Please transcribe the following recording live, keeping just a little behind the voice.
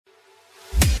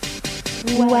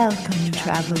Welcome,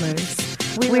 travelers.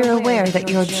 We're aware that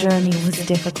your journey was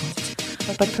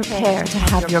difficult, but prepare to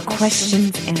have your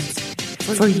questions answered,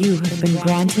 for you have been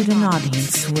granted an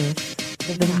audience with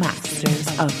the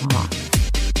Masters of Modern.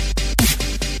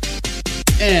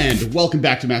 And welcome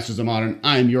back to Masters of Modern.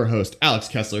 I'm your host, Alex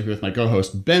Kessler, here with my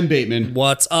co-host, Ben Bateman.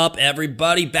 What's up,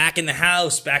 everybody? Back in the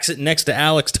house, back sitting next to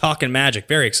Alex, talking magic.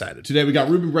 Very excited. Today we got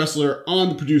Ruben Bressler on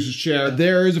the producer's chair.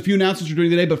 There's a few announcements we're doing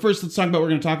today, but first let's talk about what we're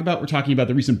going to talk about. We're talking about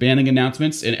the recent banning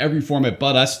announcements in every format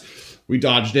but us. We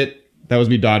dodged it. That was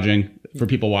me dodging. For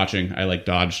people watching, I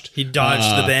dodged. He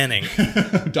dodged the banning.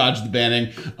 Dodged the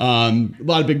banning. A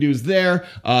lot of big news there.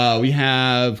 We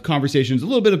have conversations, a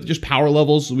little bit of just power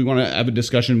levels. We want to have a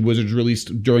discussion. Wizards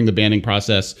released during the banning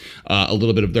process a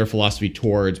little bit of their philosophy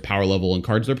towards power level and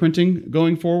cards they're printing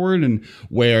going forward, and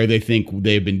where they think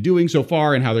they've been doing so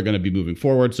far and how they're going to be moving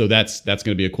forward. So that's going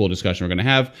to be a cool discussion we're going to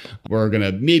have. We're going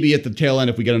to maybe at the tail end,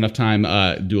 if we get enough time,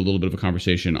 do a little bit of a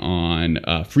conversation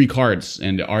on free cards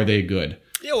and are they good.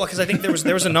 Yeah, well, because I think there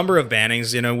was a number of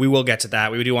bannings. You know, we will get to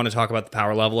that. We do want to talk about the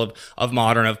power level of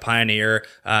Modern, of Pioneer,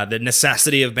 the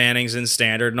necessity of bannings in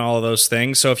Standard, and all of those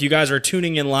things. So if you guys are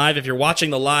tuning in live, if you're watching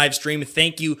the live stream,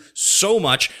 thank you so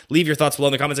much. Leave your thoughts below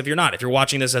in the comments. If you're not, if you're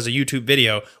watching this as a YouTube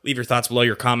video, leave your thoughts below,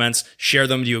 your comments. Share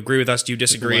them. Do you agree with us? Do you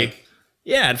disagree?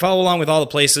 Yeah, and follow along with all the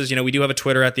places. You know, we do have a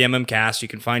Twitter at the MMCast. You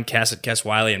can find Cass at Kess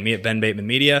Wiley and me at Ben Bateman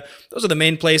Media. Those are the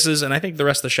main places, and I think the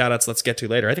rest of the shout-outs let's get to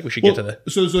later. I think we should get to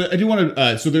the... So I do want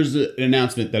to... so there's an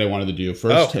announcement that I wanted to do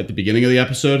first at the beginning of the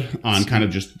episode on kind of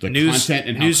just the content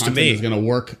and how content is going to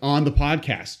work on the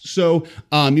podcast. So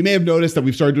you may have noticed that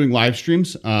we've started doing live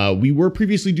streams. We were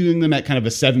previously doing them at kind of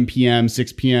a 7 p.m.,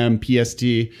 6 p.m. PST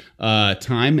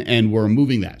time, and we're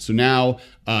moving that. So now...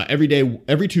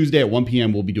 every Tuesday at 1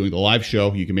 p.m. we'll be doing the live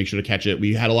show. You can make sure to catch it.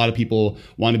 We had a lot of people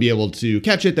want to be able to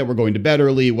catch it that were going to bed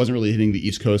early. It wasn't really hitting the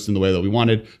East Coast in the way that we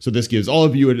wanted. So this gives all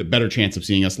of you a better chance of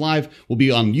seeing us live. We'll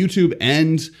be on YouTube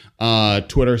and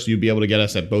Twitter, so you'll be able to get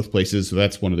us at both places. So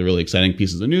that's one of the really exciting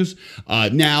pieces of news.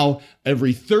 Now,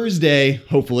 every Thursday,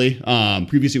 hopefully,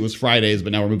 previously it was Fridays,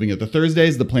 but now we're moving it to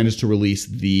Thursdays. The plan is to release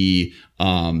the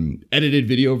edited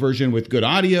video version with good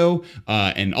audio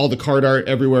and all the card art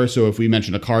everywhere. So if we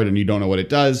mention a card and you don't know what it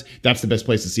does, that's the best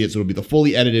place to see it. So it'll be the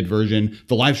fully edited version.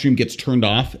 The live stream gets turned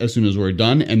off as soon as we're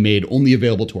done and made only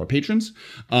available to our patrons.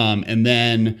 And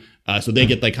then so they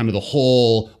get kind of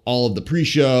all of the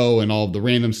pre-show and all of the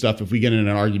random stuff. If we get in an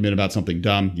argument about something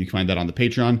dumb, you can find that on the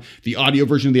Patreon. The audio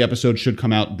version of the episode should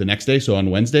come out the next day, so on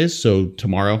Wednesdays. So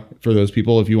tomorrow, for those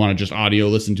people, if you want to just audio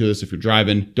listen to this, if you're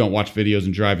driving, don't watch videos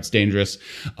and drive, it's dangerous.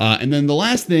 And then the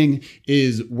last thing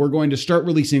is we're going to start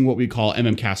releasing what we call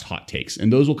MMCast Hot Takes.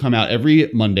 And those will come out every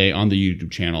Monday on the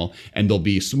YouTube channel. And they'll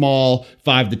be small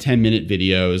 5 to 10 minute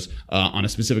videos on a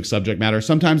specific subject matter.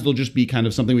 Sometimes they'll just be kind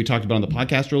of something we talked about on the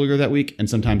podcast earlier that week, and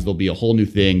sometimes there'll be a whole new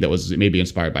thing that was maybe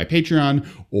inspired by Patreon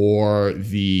or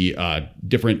the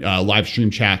different live stream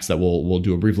chats that we'll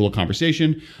do a brief little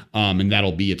conversation, and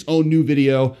that'll be its own new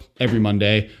video every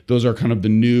Monday. Those are kind of the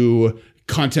new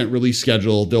content release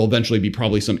schedule. There'll eventually be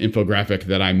probably some infographic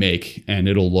that I make, and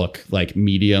it'll look like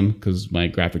medium because my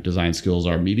graphic design skills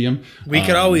are medium. We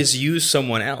could always use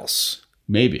someone else.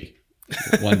 Maybe.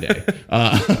 One day.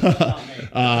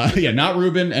 Not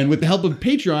Ruben. And with the help of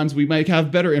Patrons, we might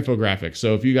have better infographics.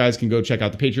 So if you guys can go check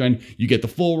out the Patreon, you get the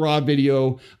full raw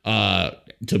video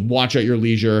to watch at your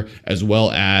leisure, as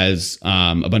well as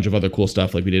a bunch of other cool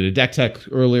stuff. Like we did a deck tech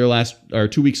earlier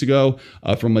 2 weeks ago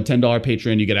from a $10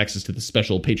 patron. You get access to the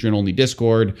special Patreon only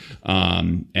Discord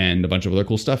and a bunch of other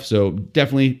cool stuff. So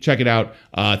definitely check it out.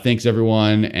 Thanks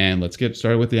everyone. And let's get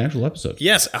started with the actual episode.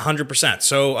 Yes, 100%.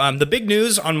 So the big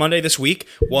news on Monday this week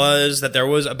was that there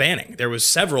was a banning. There was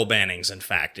several bannings, in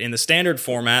fact. In the Standard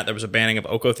format, there was a banning of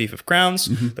Oko Thief of Crowns,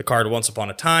 the card Once Upon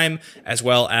a Time, as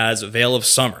well as Veil of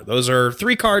Summer. Those are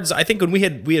 3 cards. I think when we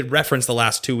had referenced the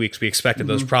last 2 weeks, we expected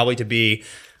those probably to be...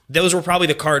 Those were probably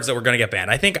the cards that were going to get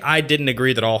banned. I think I didn't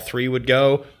agree that all 3 would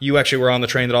go. You actually were on the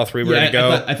train that all 3 were going to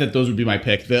go. I thought those would be my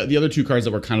pick. The other 2 cards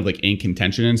that were kind of in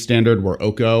contention in Standard were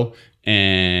Oko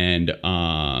and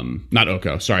not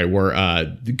Oko, sorry, were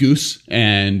the Goose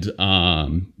and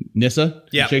Nissa.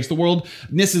 Shakes the World.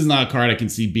 Nissa's not a card I can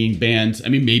see being banned. I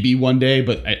mean, maybe one day,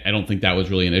 but I don't think that was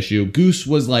really an issue. Goose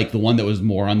was the one that was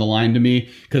more on the line to me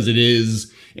because it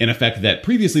is in effect that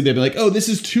previously they'd be like, oh, this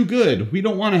is too good. We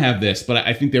don't want to have this. But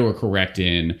I think they were correct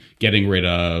in getting rid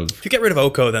of... If you get rid of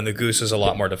Oko, then the Goose is a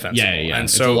lot more defensible. Yeah. And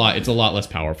it's a lot less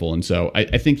powerful. And so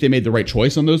I think they made the right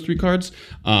choice on those 3 cards.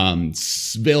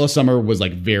 Veil of Summer was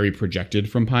very projected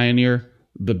from Pioneer.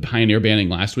 the Pioneer banning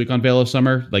last week on Veil of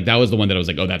Summer. Like that was the one that I was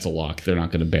like, oh, that's a lock. They're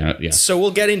not going to ban it. Yeah. So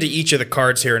we'll get into each of the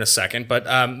cards here in a second.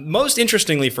 But most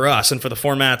interestingly for us and for the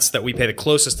formats that we pay the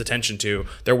closest attention to,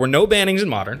 there were no bannings in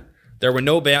Modern. There were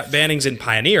no bannings in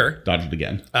Pioneer. Dodged it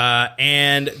again.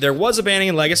 And there was a banning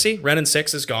in Legacy. Ren and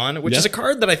 6 is gone, which is a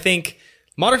card that I think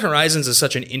Modern Horizons is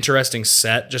such an interesting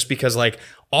set just because like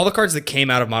all the cards that came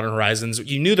out of Modern Horizons,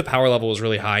 you knew the power level was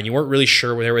really high and you weren't really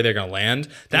sure where they're going to land.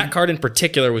 That card in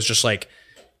particular was just like,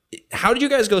 how did you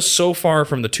guys go so far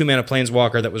from the 2-mana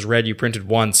Planeswalker that was red you printed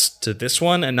once to this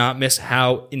one and not miss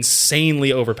how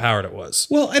insanely overpowered it was?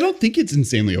 Well, I don't think it's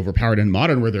insanely overpowered in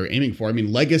Modern where they're aiming for. I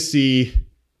mean, Legacy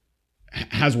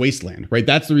has Wasteland, right?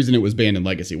 That's the reason it was banned in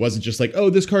Legacy. It wasn't just like, oh,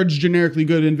 this card's generically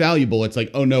good and valuable. It's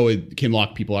like, oh no, it can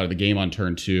lock people out of the game on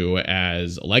turn 2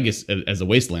 as a Legacy, as a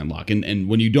Wasteland lock. And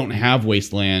when you don't have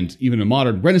Wasteland, even in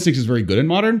Modern, Ren and 6 is very good in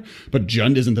Modern, but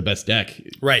Jund isn't the best deck.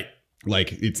 Right.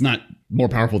 Like, it's not more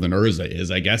powerful than Urza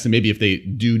is, I guess. And maybe if they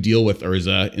do deal with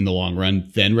Urza in the long run,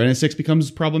 then Ren and 6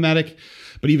 becomes problematic.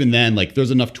 But even then, like, there's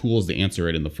enough tools to answer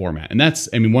it in the format. And that's,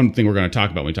 I mean, one thing we're going to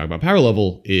talk about when we talk about power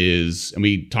level is, and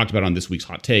we talked about on this week's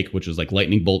Hot Take, which is like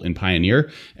Lightning Bolt and Pioneer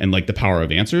and like the power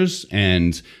of answers.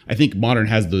 And I think Modern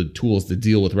has the tools to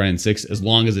deal with Ren and 6 as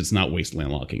long as it's not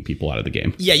wasteland locking people out of the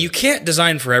game. Yeah, you can't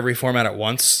design for every format at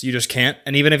once. You just can't.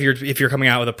 And even if you're coming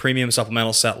out with a premium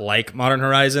supplemental set like Modern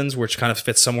Horizons, which kind of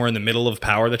fits somewhere in the middle of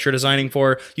power that you're designing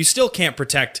for, you still can't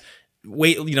protect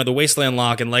the Wasteland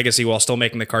lock and Legacy while still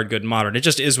making the card good in Modern. It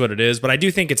just is what it is. But I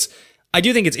do think it's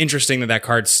interesting that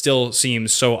card still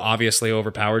seems so obviously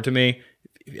overpowered to me.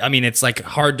 I mean, it's like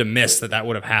hard to miss that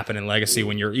would have happened in Legacy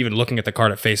when you're even looking at the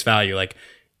card at face value. Like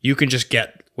you can just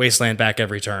get Wasteland back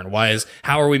every turn.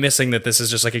 How are we missing that this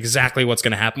is just like exactly what's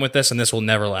going to happen with this and this will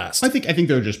never last? I think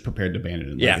they're just prepared to ban it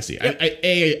in Legacy.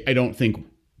 Yep. I don't think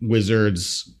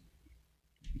Wizards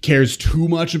cares too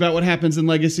much about what happens in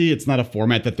Legacy. It's not a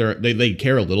format that they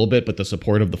care a little bit, but the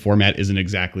support of the format isn't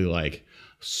exactly like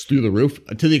through the roof,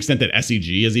 to the extent that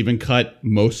SEG has even cut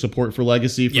most support for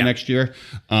Legacy for next year.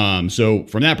 So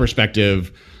from that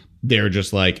perspective, they're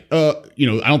just like, I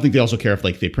don't think they also care if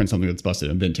like they print something that's busted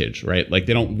in Vintage, right? Like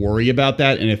they don't worry about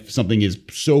that. And if something is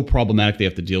so problematic they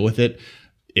have to deal with it,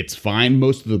 it's fine.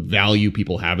 Most of the value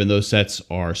people have in those sets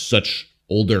are such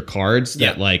older cards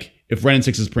that like, if Ren and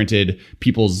 6 is printed,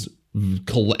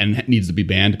 and needs to be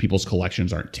banned, people's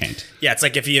collections aren't tanked. Yeah, it's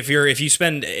like if you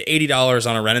spend $80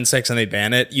 on a Ren and 6 and they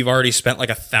ban it, you've already spent like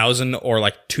 $1,000 or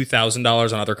like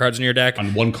 $2,000 on other cards in your deck.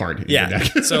 On one card in your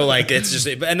deck. So like it's just,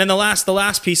 and then the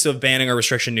last piece of banning or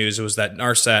restriction news was that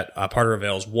Narset, part of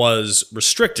Veils, was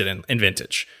restricted in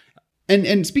Vintage.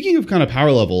 And speaking of kind of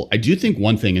power level, I do think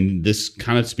one thing, and this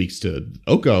kind of speaks to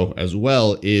Oko as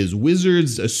well, is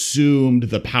Wizards assumed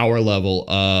the power level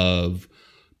of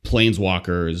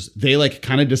Planeswalkers. They like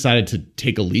kind of decided to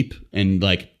take a leap and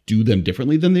like do them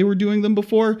differently than they were doing them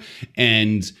before,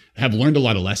 and have learned a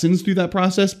lot of lessons through that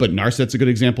process. But Narset's a good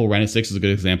example, Ren and 6 is a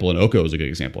good example, and Oko is a good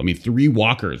example. I mean, 3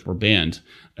 walkers were banned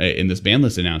in this ban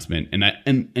list announcement,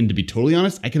 and to be totally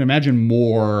honest, I can imagine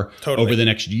more over the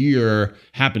next year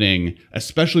happening,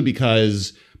 especially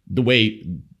because the way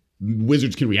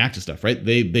Wizards can react to stuff, right?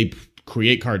 They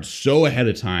create cards so ahead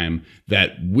of time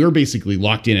that we're basically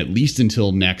locked in at least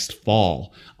until next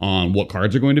fall on what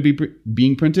cards are going to be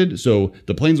being printed. So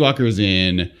the Planeswalkers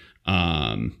in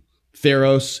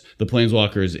Theros, the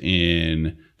Planeswalkers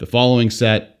in the following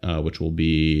set, which will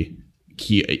be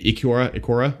Ikora.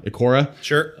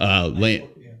 Sure.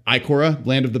 Ikora,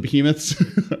 Land of the Behemoths,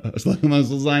 along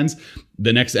those lines.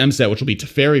 The next M set, which will be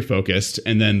Teferi focused,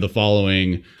 and then the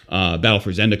following Battle for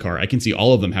Zendikar. I can see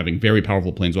all of them having very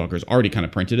powerful Planeswalkers already kind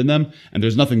of printed in them, and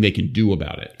there's nothing they can do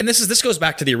about it. And this goes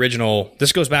back to the original.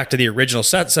 This goes back to the original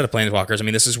set of Planeswalkers. I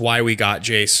mean, this is why we got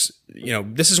Jace.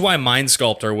 This is why Mind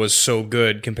Sculptor was so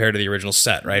good compared to the original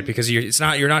set, right? Because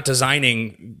you're not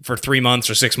designing for 3 months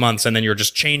or 6 months and then you're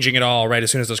just changing it all right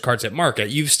as soon as those cards hit market.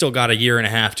 You've still got a year and a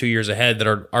half, 2 years ahead that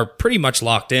are pretty much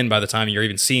locked in by the time you're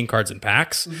even seeing cards in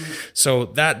packs. Mm-hmm. So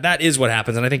that is what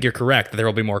happens, and I think you're correct that there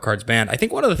will be more cards banned. I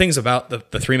think one of the things about the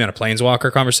 3-mana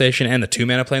Planeswalker conversation and the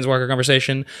 2-mana Planeswalker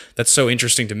conversation that's so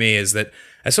interesting to me is that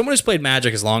as someone who's played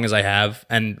Magic as long as I have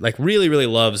and like really, really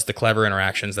loves the clever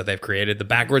interactions that they've created, the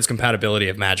backwards compatibility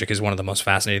of Magic is one of the most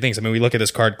fascinating things. I mean, we look at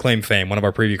this card, Claim Fame, one of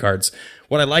our preview cards.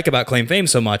 What I like about Claim Fame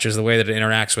so much is the way that it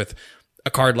interacts with a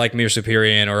card like Mir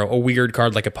Superior or a weird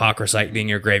card like Apocryphite being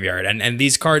your graveyard. And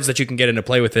these cards that you can get into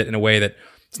play with it in a way that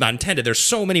it's not intended. There's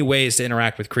so many ways to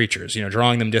interact with creatures,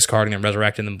 drawing them, discarding them,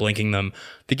 resurrecting them, blinking them.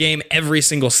 The game, every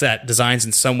single set designs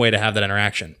in some way to have that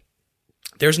interaction.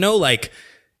 There's no like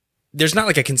there's not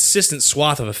like a consistent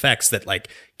swath of effects that like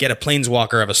get a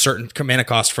planeswalker of a certain mana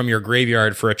cost from your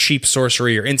graveyard for a cheap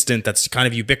sorcery or instant that's kind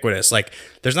of ubiquitous. Like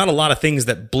there's not a lot of things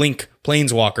that blink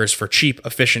planeswalkers for cheap,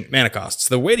 efficient mana costs.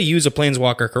 The way to use a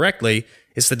planeswalker correctly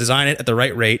is to design it at the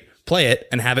right rate, play it,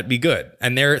 and have it be good.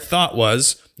 And their thought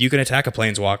was you can attack a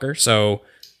planeswalker, so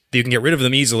you can get rid of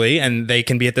them easily, and they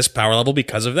can be at this power level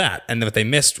because of that. And what they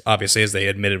missed, obviously, as they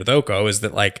admitted with Oko, is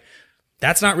that like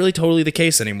that's not really totally the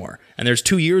case anymore. And there's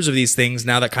 2 years of these things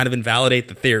now that kind of invalidate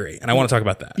the theory. And I want to talk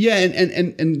about that. Yeah,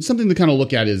 and something to kind of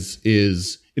look at is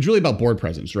it's really about board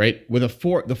presence, right? With the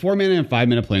 4 mana and 5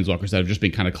 mana planeswalkers that have just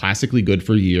been kind of classically good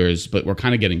for years, but were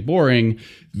kind of getting boring,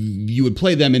 you would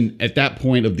play them, and at that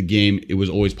point of the game, it was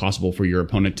always possible for your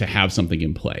opponent to have something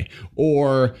in play.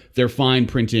 Or they're fine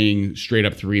printing straight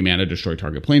up 3 mana destroy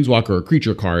target planeswalker or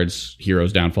creature cards,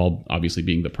 Hero's Downfall obviously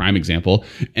being the prime example.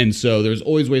 And so there's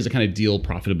always ways to kind of deal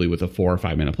profitably with a 4 or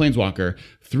 5 mana planeswalker.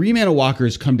 3 mana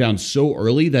walkers come down so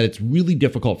early that it's really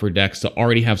difficult for decks to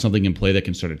already have something in play that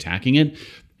can start attacking it.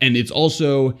 And it's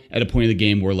also at a point in the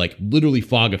game where like literally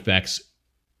fog effects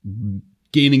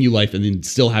gaining you life and then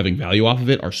still having value off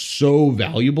of it are so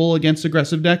valuable against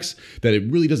aggressive decks that it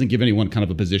really doesn't give anyone kind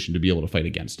of a position to be able to fight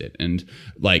against it. And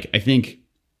like, I think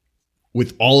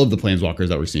with all of the planeswalkers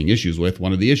that we're seeing issues with,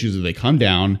 one of the issues is they come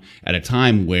down at a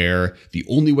time where the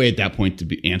only way at that point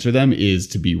to answer them is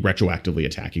to be retroactively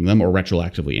attacking them or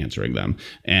retroactively answering them.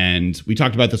 And we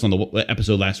talked about this on the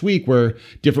episode last week where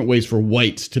different ways for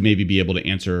white to maybe be able to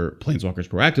answer planeswalkers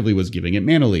proactively was giving it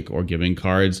mana leak or giving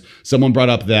cards. Someone brought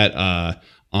up that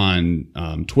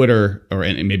on Twitter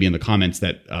and maybe in the comments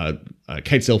that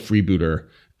Kitesail Freebooter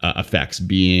effects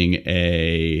being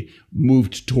a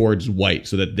moved towards white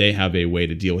so that they have a way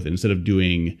to deal with it instead of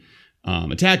doing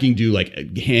attacking, do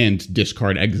like hand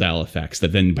discard exile effects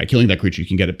that then by killing that creature you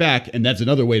can get it back. And that's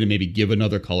another way to maybe give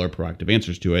another color proactive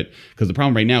answers to it, because the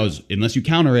problem right now is unless you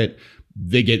counter it,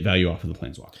 they get value off of the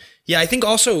planeswalker. Yeah, I think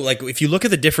also like if you look at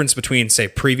the difference between say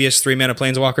previous 3 mana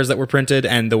planeswalkers that were printed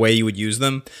and the way you would use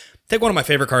them, take one of my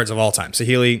favorite cards of all time.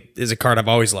 Saheeli is a card I've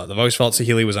always loved. I've always felt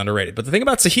Saheeli was underrated. But the thing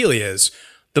about Saheeli is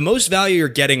the most value you're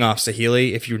getting off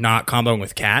Saheeli, if you're not comboing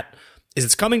with Cat, is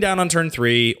it's coming down on turn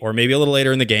 3 or maybe a little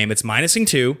later in the game. It's minusing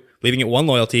 2, leaving it 1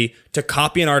 loyalty to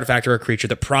copy an artifact or a creature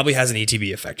that probably has an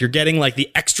ETB effect. You're getting like the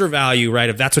extra value, right?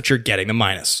 If that's what you're getting, the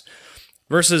minus.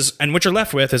 Versus, and what you're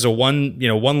left with is a 1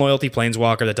 loyalty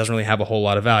planeswalker that doesn't really have a whole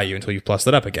lot of value until you plus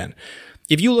that up again.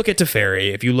 If you look at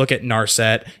Teferi, if you look at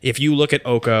Narset, if you look at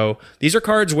Oko, these are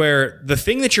cards where the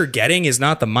thing that you're getting is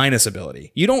not the minus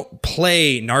ability. You don't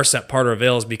play Narset Parter of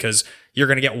Veils because you're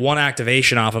going to get 1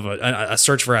 activation off of a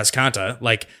search for Azcanta.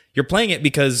 Like, you're playing it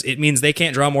because it means they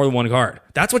can't draw more than 1 card.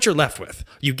 That's what you're left with.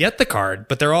 You get the card,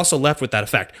 but they're also left with that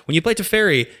effect. When you play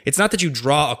Teferi, it's not that you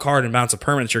draw a card and bounce a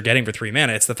permanent you're getting for 3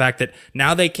 mana. It's the fact that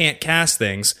now they can't cast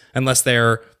things unless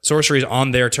they're sorceries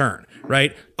on their turn.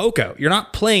 Right? Oko, you're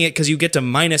not playing it because you get to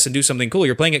minus and do something cool.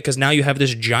 You're playing it because now you have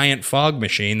this giant fog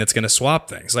machine that's going to swap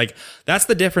things. Like, that's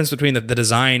the difference between the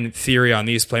design theory on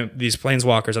these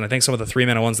planeswalkers, and I think some of the 3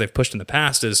 mana ones they've pushed in the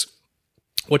past is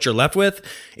what you're left with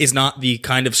is not the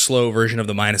kind of slow version of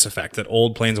the minus effect that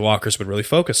old planeswalkers would really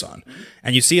focus on.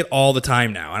 And you see it all the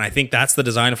time now. And I think that's the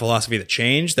design philosophy that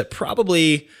changed that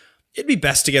probably it'd be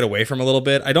best to get away from a little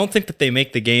bit. I don't think that they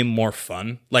make the game more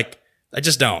fun. Like, I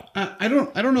just don't. I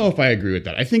don't know if I agree with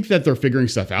that. I think that they're figuring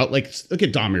stuff out. Like, look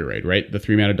at Domri Raid, right? The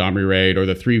 3 mana Domri Raid or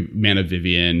the 3 mana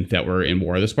Vivian that were in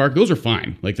War of the Spark. Those are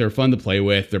fine. Like, they're fun to play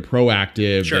with. They're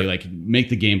proactive. Sure. They like make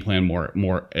the game plan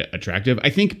more attractive.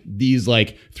 I think these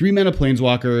like 3 mana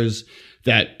planeswalkers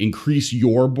that increase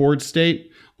your board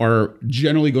state are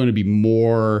generally going to be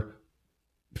more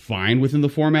fine within the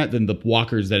format than the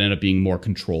walkers that end up being more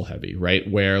control heavy, right?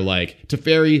 Where like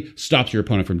Teferi stops your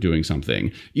opponent from doing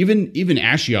something. Even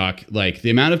Ashiok, like the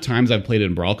amount of times I've played it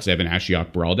in Brawl, because I have an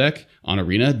Ashiok Brawl deck on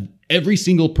Arena, every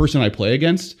single person I play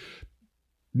against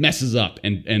messes up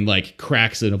and like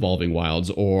cracks in Evolving Wilds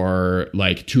or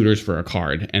like tutors for a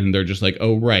card. And they're just like,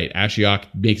 oh, right, Ashiok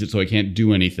makes it so I can't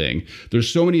do anything. There's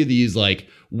so many of these like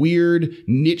weird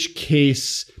niche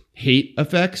case hate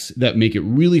effects that make it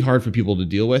really hard for people to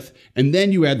deal with. And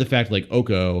then you add the fact like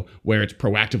Oko, where it's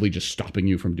proactively just stopping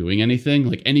you from doing anything.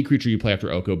 Like any creature you play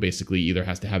after Oko basically either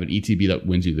has to have an ETB that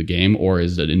wins you the game or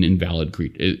is an invalid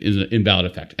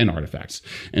effect and artifacts.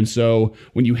 And so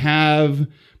when you have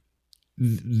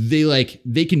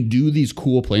they can do these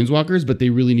cool planeswalkers, but they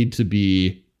really need to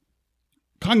be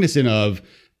cognizant of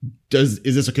is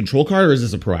this a control card or is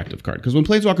this a proactive card? Because when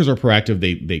planeswalkers are proactive,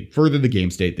 they further the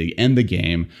game state, they end the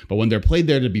game. But when they're played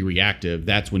there to be reactive,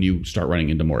 that's when you start running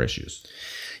into more issues.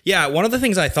 Yeah, one of the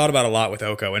things I thought about a lot with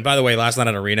Oko, and by the way, last night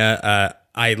on Arena,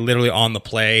 I literally on the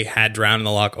play had Drown in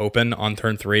the Loch open on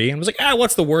turn 3 and was like,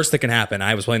 what's the worst that can happen?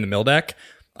 I was playing the mill deck.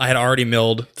 I had already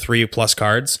milled 3+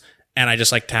 cards, and I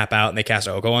just like tap out and they cast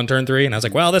Oko on turn 3, and I was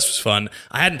like, well, this was fun.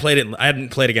 I hadn't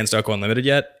played against Oko Unlimited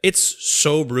yet. It's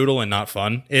so brutal and not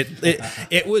fun.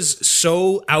 It was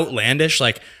so outlandish.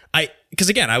 Like because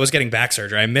again, I was getting back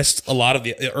surgery. I missed a lot of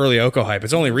the early Oko hype.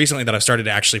 It's only recently that I've started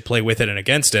to actually play with it and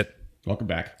against it. Welcome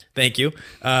back. Thank you.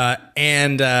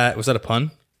 And was that a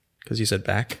pun? Because you said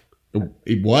back.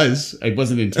 It was. It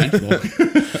wasn't intentional.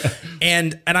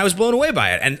 And I was blown away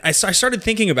by it. And I started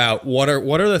thinking about what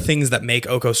are the things that make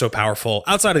Oko so powerful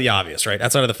outside of the obvious, right?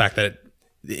 Outside of the fact that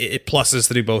it pluses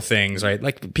to do both things, right?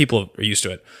 Like people are used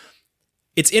to it.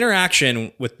 Its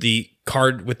interaction with the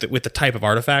card, with the type of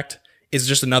artifact is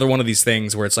just another one of these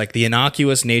things where it's like the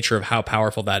innocuous nature of how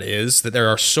powerful that is, that there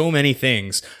are so many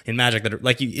things in Magic that are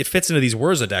like, it fits into these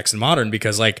Urza decks in Modern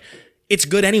because like, it's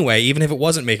good anyway, even if it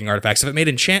wasn't making artifacts. If it made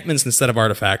enchantments instead of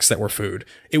artifacts that were food,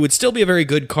 it would still be a very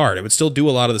good card. It would still do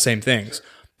a lot of the same things.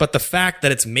 But the fact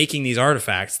that it's making these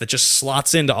artifacts that just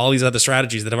slots into all these other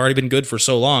strategies that have already been good for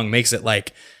so long makes it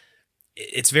like,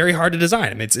 it's very hard to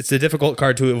design. I mean, it's a difficult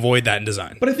card to avoid that in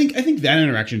design. But I think that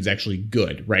interaction is actually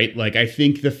good, right? Like, I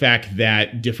think the fact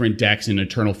that different decks in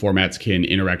Eternal formats can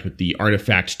interact with the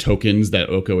artifact tokens that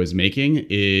Oko is making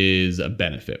is a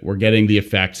benefit. We're getting the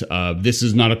effect of this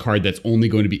is not a card that's only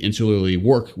going to be insularly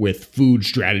work with food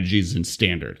strategies and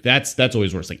standard. That's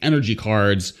always worse. Like energy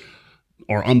cards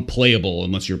are unplayable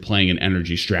unless you're playing an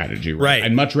energy strategy, right?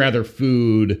 I'd much rather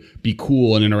food be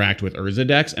cool and interact with Urza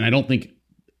decks, and I don't think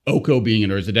Oko being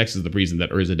an Urza Dex is the reason that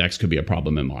Urza Dex could be a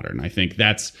problem in Modern. I think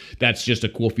that's just a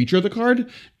cool feature of the card.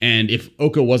 And if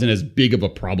Oko wasn't as big of a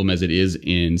problem as it is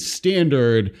in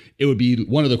Standard, it would be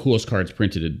one of the coolest cards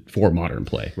printed for Modern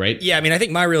play, right? Yeah, I mean, I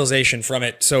think my realization from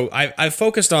it, so I've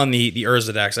focused on the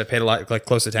Urza decks. I paid a lot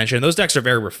close attention. Those decks are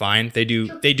very refined. They do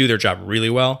their job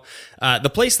really well. The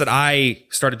place that I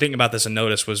started thinking about this and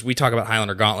noticed was we talk about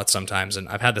Highlander Gauntlet sometimes, and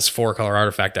I've had this 4-color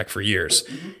artifact deck for years.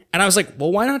 And I was like,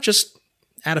 well, why not just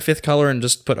add a 5th color and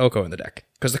just put Oko in the deck?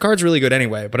 Because the card's really good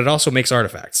anyway, but it also makes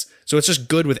artifacts. So it's just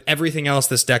good with everything else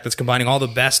this deck that's combining all the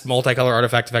best multicolor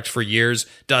artifact effects for years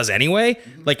does anyway.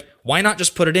 Like, why not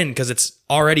just put it in? Because it's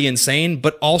already insane,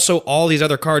 but also all these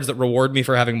other cards that reward me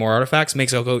for having more artifacts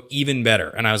makes Oko even better.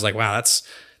 And I was like, wow,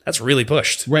 that's really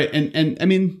pushed. Right. And I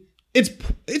mean, it's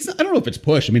I don't know if it's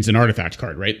push. I mean, it's an artifact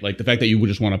card, right? Like the fact that you would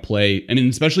just want to play, I mean,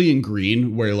 especially in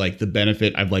green, where like the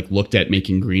benefit I've like looked at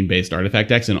making green based artifact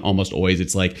decks, and almost always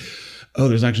it's like, oh,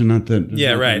 there's actually not that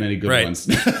many good ones.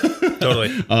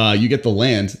 Totally. You get the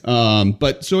land.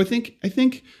 But so I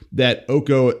think that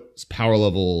Oko's power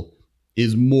level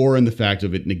is more in the fact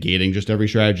of it negating just every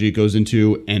strategy it goes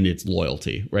into and its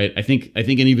loyalty, right? I think and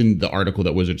even the article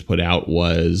that Wizards put out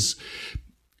was,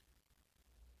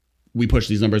 we pushed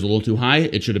these numbers a little too high.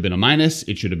 It should have been a minus.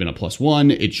 It should have been a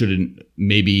 +1. It shouldn't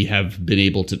maybe have been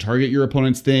able to target your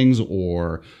opponent's things,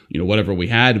 or, you know, whatever we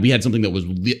had. We had something that was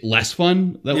less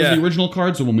fun. That was the original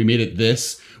card. So when we made it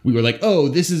this, we were like, oh,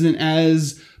 this isn't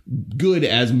as good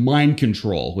as Mind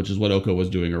Control, which is what Oko was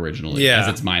doing originally, as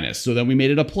its minus. So then we made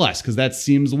it a plus because that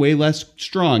seems way less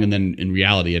strong. And then in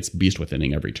reality, it's Beast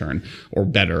Withening every turn, or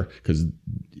better, because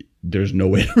there's no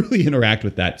way to really interact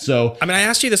with that. So, I mean, I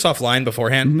asked you this offline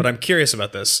beforehand, but I'm curious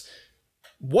about this.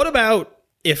 What about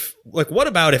if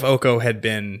Oko had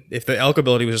been, if the Elk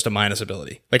ability was just a minus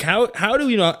ability? Like, how do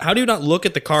you not look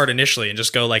at the card initially and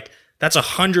just go like, that's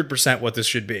 100% what this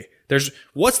should be?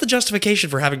 What's the justification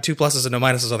for having 2 pluses and no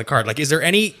minuses on the card? Like, is there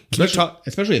any?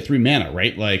 Especially at 3 mana,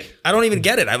 right? Like, I don't even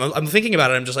get it. I'm thinking about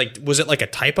it. I'm just like, was it like a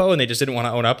typo and they just didn't want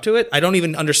to own up to it? I don't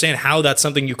even understand how that's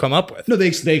something you come up with. No, they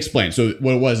explain. So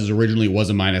what it was is originally it was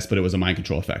a minus, but it was a mind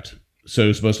control effect. So it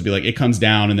was supposed to be like it comes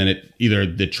down and then it either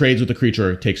the trades with the creature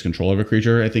or takes control of a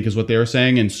creature, I think is what they were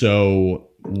saying. And so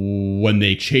when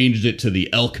they changed it to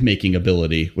the elk making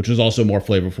ability, which was also more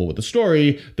flavorful with the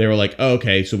story, they were like, oh,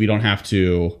 okay, so we don't have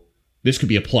to. This could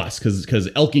be a plus because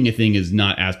elking a thing is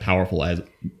not as powerful as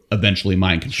eventually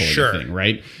mind controlling a thing,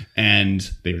 right? And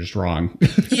they were just wrong.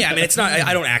 Yeah, I mean, it's not.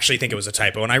 I don't actually think it was a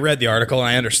typo. And I read the article and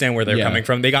I understand where they're coming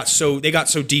from. They got so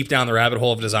deep down the rabbit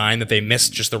hole of design that they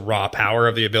missed just the raw power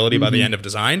of the ability by the end of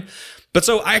design. But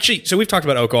so we've talked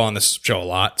about Oko on this show a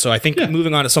lot. So I think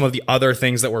moving on to some of the other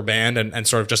things that were banned and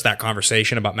sort of just that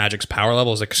conversation about Magic's power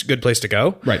level is a good place to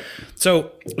go. Right.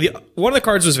 So one of the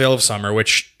cards was Veil of Summer,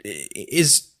 which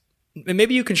is.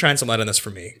 Maybe you can shine some light on this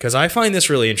for me, because I find this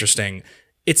really interesting.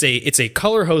 It's a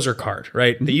color hoser card,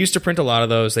 right? They used to print a lot of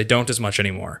those. They don't as much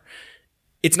anymore.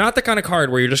 it's not the kind of card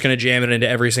where you're just going to jam it into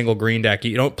every single green deck.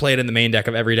 You don't play it in the main deck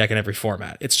of every deck in every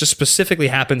format. It's just specifically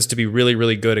happens to be really,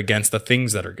 really good against the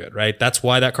things that are good, right? That's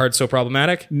why that card's so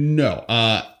problematic? No.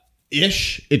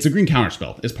 It's a green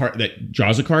counterspell. It's part that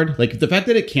draws a card. Like, the fact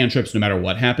that it cantrips no matter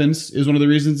what happens is one of the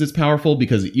reasons it's powerful,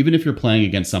 because even if you're playing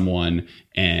against someone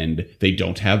and they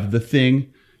don't have the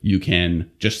thing, you can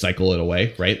just cycle it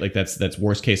away, right? Like, that's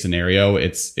worst case scenario.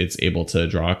 It's able to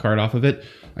draw a card off of it,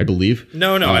 I believe.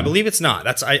 No, I believe it's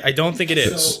not. I don't think it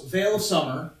is. So Veil of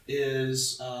Summer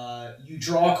is you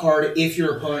draw a card if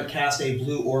your opponent casts a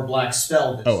blue or black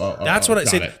spell. That's what I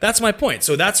say. That's my point.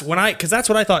 So that's because that's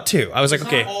what I thought too. I was like,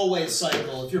 okay, not always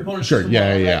cycle. If your opponent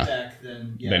deck,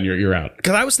 then you're out.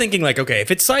 Because I was thinking like, okay, if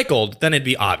it's cycled, then it'd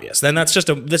be obvious. Then that's just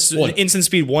an instant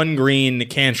speed 1 green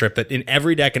cantrip that in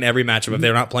every deck and every matchup, if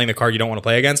they're not playing the card you don't want to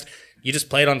play against, you just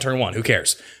play it on turn 1. Who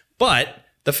cares? But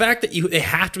the fact that they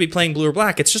have to be playing blue or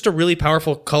black, it's just a really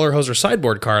powerful color hoser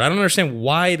sideboard card. I don't understand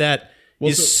why that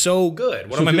is so good.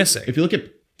 What am I missing? If you look at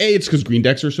it's because green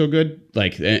decks are so good.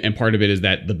 Like, and part of it is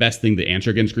that the best thing to answer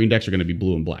against green decks are going to be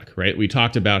blue and black, right? We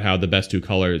talked about how the best 2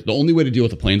 colors, the only way to deal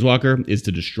with a planeswalker is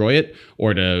to destroy it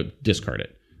or to discard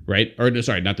it, right? Or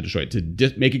sorry, not to destroy it,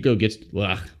 to make it go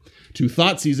to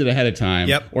thought seize it ahead of time,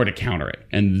 or to counter it.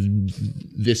 And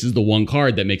this is the one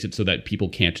card that makes it so that people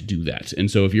can't do that.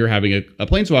 And so if you're having a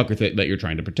planeswalker that you're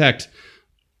trying to protect,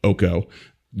 Oko,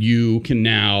 you can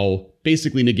now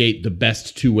basically negate the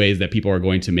best 2 ways that people are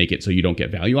going to make it so you don't get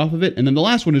value off of it. And then the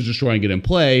last one is destroying it in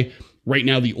play. Right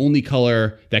now, the only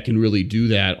color that can really do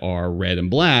that are red and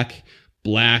black.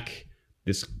 Black,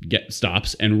 this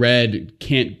stops, and red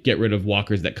can't get rid of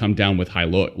walkers that come down with high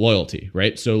loyalty,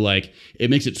 right? So like, it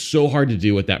makes it so hard to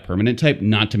deal with that permanent type,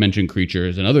 not to mention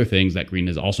creatures and other things that green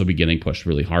has also been getting pushed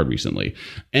really hard recently.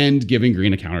 And giving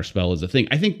green a counterspell is a thing.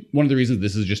 I think one of the reasons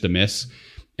this is just a miss,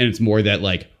 and it's more that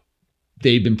like,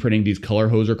 they've been printing these color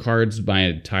hoser cards my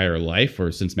entire life,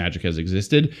 or since Magic has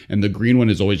existed, and the green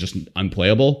one is always just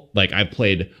unplayable. Like, I've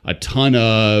played a ton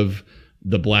of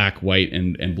the black, white,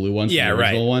 and blue ones. Yeah,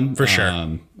 right. One. For sure.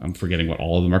 I'm forgetting what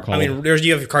all of them are called. I mean,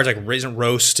 you have cards like Raisin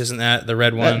Roast, isn't that the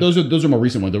red one? Those are more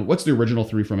recent ones. What's the original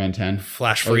 3 from N10?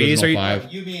 Flash Freeze? You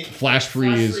mean Flash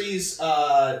Freeze? Flash Freeze,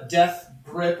 Death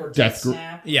Grip, or Death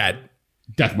Snap? Yeah.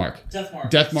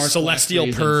 Deathmark.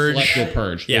 Celestial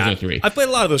Purge. Yeah. Those are 3. I've played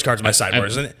a lot of those cards in my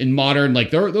sideboards. In Modern,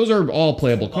 like, those are all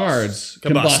playable cards.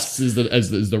 Combust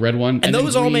is the red one. And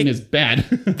those all is bad.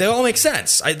 They all make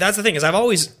sense. That's the thing, is I've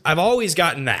always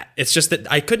gotten that. It's just that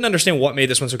I couldn't understand what made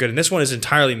this one so good. And this one is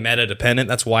entirely meta dependent.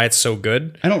 That's why it's so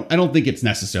good. I don't think it's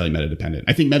necessarily meta dependent.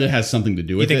 I think meta has something to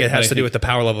do with it. You think it has to do with the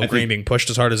power level of green being pushed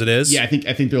as hard as it is? Yeah, I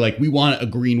think they're like, we want a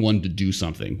green one to do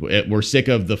something. We're sick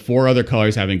of the 4 other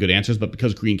colors having good answers, but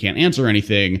because green can't answer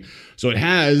anything, so it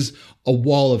has a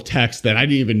wall of text that I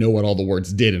didn't even know what all the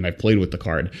words did, and I've played with the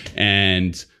card,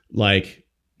 and like,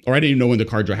 or I didn't even know when the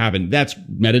cards were happening. That's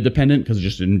meta dependent, because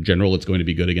just in general it's going to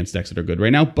be good against decks that are good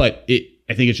right now, but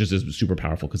I think it's just super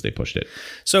powerful because they pushed it.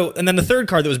 So, and then the third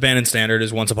card that was banned in Standard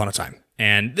is Once Upon a Time,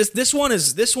 and this one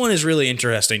is really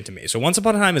interesting to me. So, Once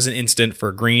Upon a Time is an instant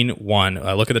for green 1.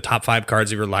 Look at the top 5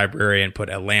 cards of your library and put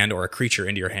a land or a creature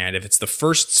into your hand. If it's the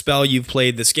first spell you've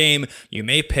played this game, you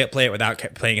may play it without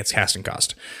paying its casting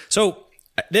cost. So,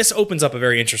 this opens up a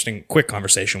very interesting, quick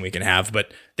conversation we can have,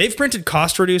 but they've printed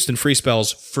cost reduced and free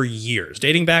spells for years,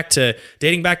 dating back to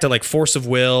like Force of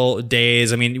Will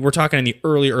days. I mean, we're talking in the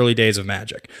early days of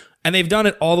Magic, and they've done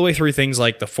it all the way through things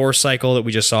like the Force Cycle that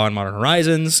we just saw in Modern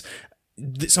Horizons,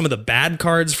 some of the bad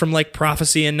cards from like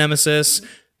Prophecy and Nemesis.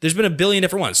 There's been a billion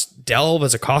different ones. Delve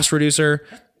as a cost reducer.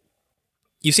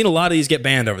 You've seen a lot of these get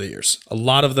banned over the years.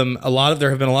 There have been a lot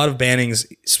of bannings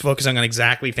focusing on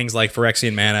exactly things like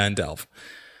Phyrexian Mana and Delve.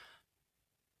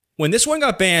 When this one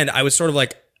got banned, I was sort of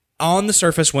like, on the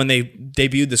surface when they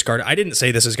debuted this card, I didn't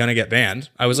say this is going to get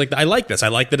banned. I was like, I like this. I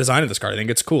like the design of this card. I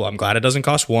think it's cool. I'm glad it doesn't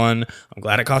cost 1. I'm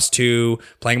glad it costs 2,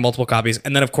 playing multiple copies.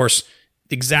 And then, of course,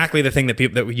 exactly the thing that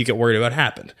you get worried about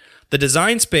happened. The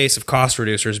design space of cost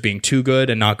reducers being too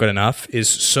good and not good enough it's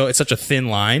such a thin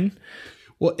line.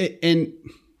 Well, and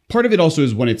part of it also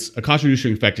is when it's a cost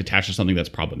reduction effect attached to something that's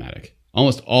problematic.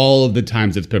 Almost all of the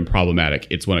times it's been problematic,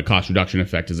 it's when a cost reduction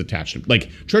effect is attached to, like,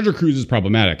 Treasure Cruise is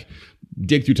problematic.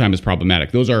 Dig Through Time is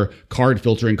problematic. Those are card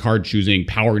filtering, card choosing,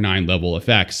 Power 9 level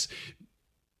effects.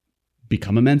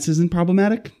 Become Immense isn't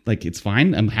problematic. Like, it's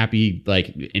fine. I'm happy.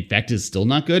 Like, Infect is still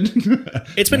not good.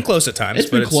 It's been close at times. It's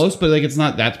been close, but like, it's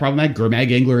not that's problematic. Gurmag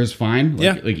Angler is fine.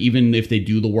 Like, like, even if they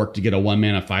do the work to get a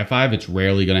 1-mana 5/5, it's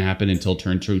rarely going to happen until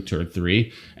turn 2, turn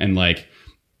 3. And like,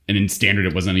 and in Standard,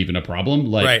 it wasn't even a problem.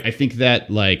 Like, right. I think that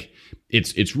like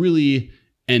it's really,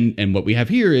 and what we have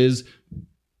here is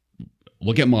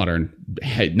look at Modern,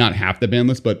 not half the ban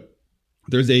list, but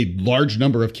there's a large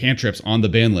number of cantrips on the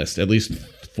ban list, at least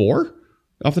 4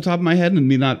 off the top of my head, and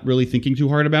me not really thinking too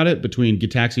hard about it, between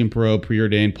Gitaxian Probe,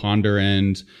 Preordained, Ponder,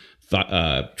 and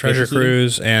Treasure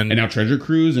Cruise, and now Treasure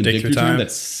Cruise and Dig Through Time.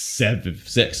 That's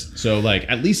 6. So like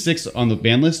at least 6 on the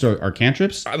ban list are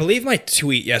cantrips. I believe my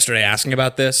tweet yesterday asking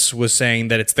about this was saying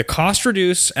that it's the cost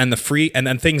reduce and the free and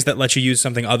then things that let you use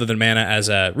something other than mana as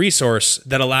a resource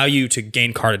that allow you to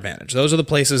gain card advantage. Those are the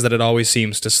places that it always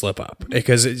seems to slip up,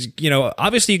 because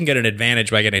obviously you can get an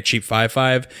advantage by getting a cheap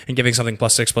 5/5 and giving something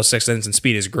 +6/+6 instant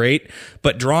speed is great,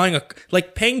 but drawing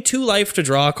paying 2 life to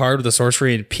draw a card with a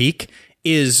sorcery and peak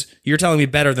is, you're telling me,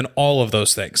 better than all of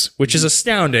those things, which is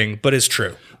astounding, but is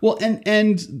true. Well,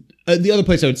 and the other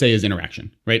place I would say is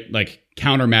interaction, right? Like,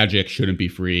 counter magic shouldn't be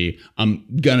free. I'm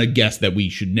gonna guess that we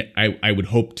should. I would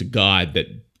hope to God that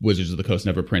Wizards of the Coast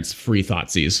never prints free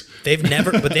Thoughtseize. They've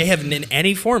never, but they have in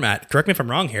any format. Correct me if I'm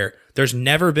wrong here. There's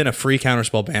never been a free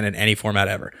counterspell ban in any format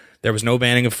ever. There was no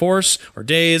banning of Force or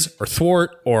Daze or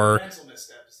Thwart or. Mental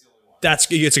Misstep is the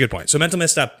only one. It's a good point. So Mental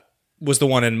Misstep was the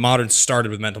one in Modern,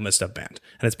 started with Mental Misstep banned,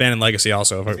 and it's banned in Legacy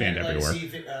also. It's banned everywhere.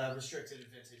 Restricted in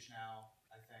Vintage now,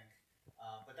 I think,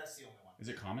 but that's the only one. Is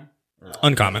it common? Or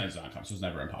uncommon. It's uncommon, so it's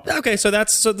never unpopular. Okay, so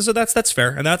that's fair,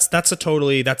 and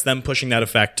that's them pushing that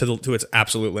effect to its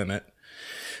absolute limit.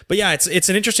 But yeah, it's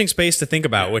an interesting space to think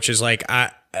about, which is like,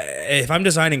 if I'm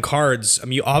designing cards, I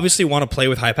mean, you obviously want to play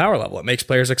with high power level. It makes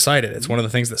players excited. It's one of the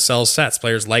things that sells sets.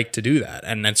 Players like to do that.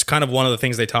 And that's kind of one of the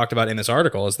things they talked about in this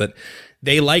article, is that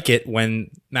they like it when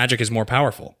Magic is more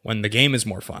powerful, when the game is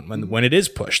more fun, when it is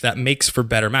pushed. That makes for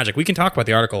better Magic. We can talk about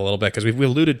the article a little bit because we've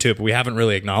alluded to it, but we haven't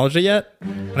really acknowledged it yet.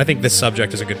 And I think this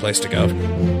subject is a good place to go.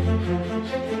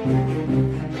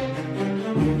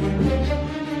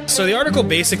 So the article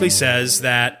basically says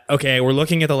that, okay, we're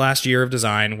looking at the last year of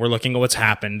design. We're looking at what's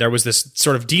happened. There was this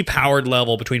sort of depowered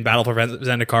level between Battle for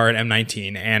Zendikar and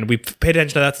M19, and we paid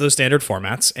attention to that, to those standard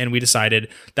formats, and we decided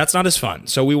that's not as fun.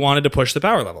 So we wanted to push the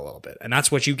power level a little bit, and that's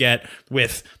what you get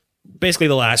with basically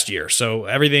the last year. So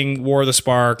everything, War of the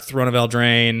Spark, Throne of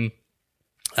Eldraine,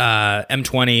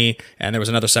 M20, and there was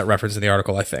another set reference in the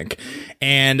article, I think.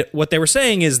 And what they were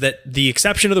saying is that the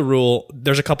exception to the rule,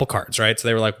 there's a couple cards, right? So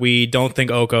they were like, we don't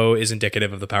think Oko is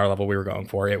indicative of the power level we were going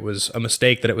for. It was a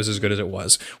mistake that it was as good as it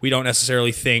was. We don't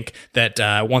necessarily think that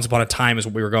Once Upon a Time is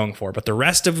what we were going for, but the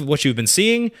rest of what you've been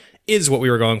seeing is what we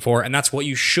were going for, and that's what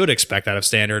you should expect out of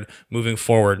Standard moving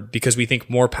forward, because we think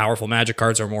more powerful Magic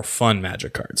cards are more fun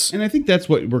Magic cards. And I think that's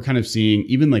what we're kind of seeing,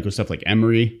 even like with stuff like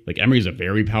Emery. Like, Emery is a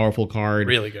very powerful card.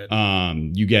 Really good.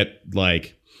 You get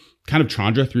like kind of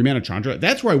Chandra, 3-mana Chandra.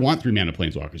 That's where I want 3-mana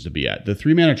Planeswalkers to be at. The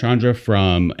 3-mana Chandra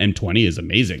from M20 is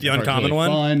amazing. The uncommon really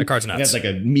one? The card's nuts. It has like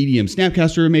a medium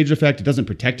Snapcaster Mage effect. It doesn't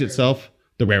protect itself.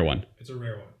 The rare one. It's a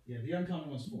rare one. Yeah, the uncommon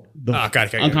one's 4.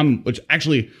 Got it. Uncommon, which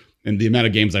actually, in the amount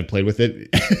of games I've played with it,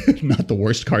 not the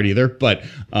worst card either, but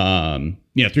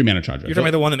 3-mana Chandra. You're talking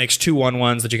about the one that makes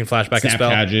 2/1/1s that you can flash back and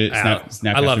spell?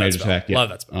 Snap I love that Mage spell. effect. Yeah. Love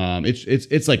that spell.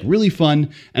 It's like really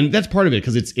fun, and that's part of it,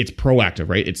 because it's proactive,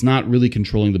 right? It's not really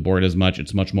controlling the board as much.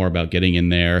 It's much more about getting in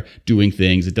there, doing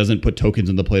things. It doesn't put tokens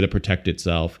in the play to protect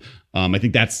itself. I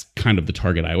think that's kind of the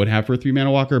target I would have for a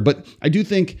 3-mana walker. But I do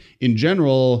think in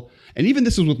general, and even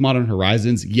this is with Modern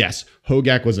Horizons, yes,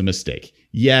 Hogak was a mistake.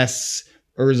 Yes,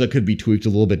 Urza could be tweaked a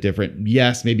little bit different.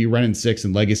 Yes, maybe Ren 6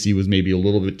 and Legacy was maybe a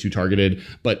little bit too targeted.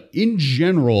 But in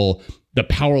general, the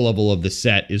power level of the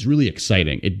set is really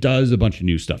exciting. It does a bunch of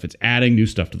new stuff. It's adding new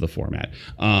stuff to the format.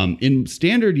 In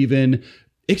Standard even,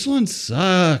 Ixalan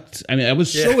sucked. I mean, I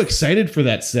was so excited for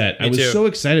that set. I was so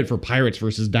excited for Pirates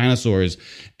versus Dinosaurs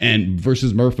and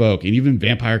versus Merfolk and even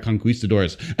Vampire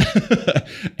Conquistadors.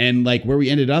 And like where we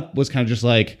ended up was kind of just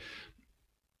like,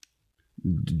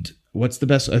 what's the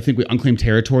best? I think Unclaimed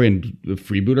Territory and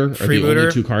Freebooter are the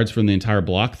only 2 cards from the entire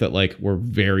block that like were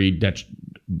very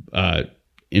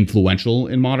influential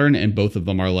in Modern, and both of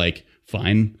them are like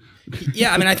fine.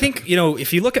 Yeah, I mean, I think,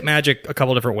 if you look at Magic a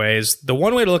couple different ways, the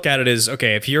one way to look at it is,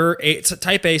 okay, if it's a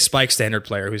type A spike standard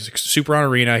player who's super on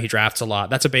Arena, he drafts a lot.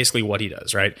 That's basically what he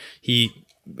does, right?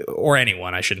 Or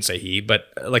anyone, I shouldn't say he, but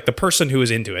like the person who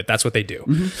is into it, that's what they do.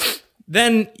 Mm-hmm.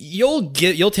 Then you'll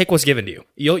take what's given to you.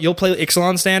 You'll play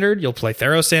Ixalan Standard, you'll play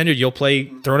Theros Standard, you'll play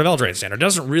Throne of Eldraine Standard. It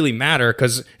doesn't really matter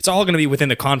because it's all going to be within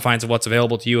the confines of what's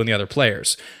available to you and the other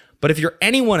players. But if you're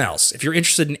anyone else, if you're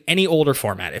interested in any older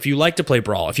format, if you like to play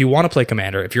Brawl, if you want to play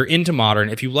Commander, if you're into Modern,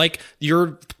 if you like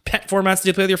your pet formats that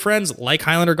you play with your friends, like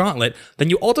Highlander Gauntlet,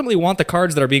 then you ultimately want the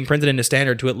cards that are being printed into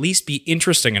Standard to at least be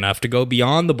interesting enough to go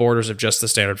beyond the borders of just the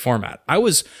Standard format. I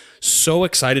was so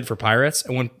excited for Pirates,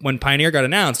 and when Pioneer got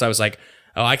announced, I was like,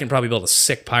 oh, I can probably build a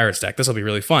sick Pirates deck. This will be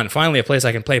really fun. Finally, a place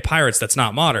I can play Pirates that's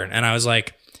not Modern. And I was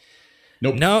like,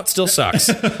 nope. No, it still sucks.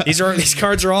 These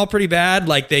cards are all pretty bad.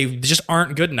 Like, they just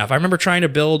aren't good enough. I remember trying to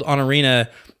build on Arena.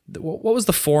 What was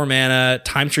the 4-mana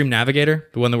Time Stream Navigator?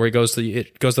 The one where it goes to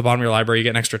the bottom of your library, you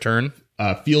get an extra turn.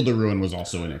 Field of Ruin was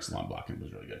also an excellent block and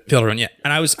was really good. Field of Ruin, yeah.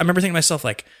 And I remember thinking to myself,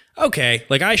 like, okay,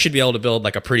 like I should be able to build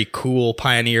like a pretty cool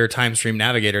Pioneer Time Stream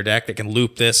Navigator deck that can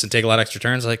loop this and take a lot of extra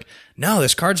turns. Like, no,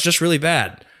 this card's just really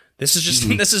bad. This is just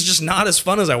this is just not as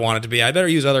fun as I want it to be. I better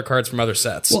use other cards from other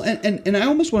sets. Well, and I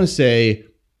almost want to say,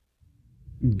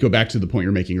 go back to the point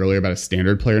you're making earlier about a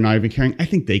standard player not even caring. I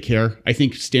think they care. I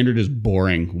think standard is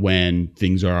boring when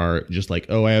things are just like,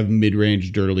 oh, I have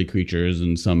mid-range dirtily creatures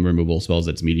and some removal spells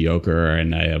that's mediocre,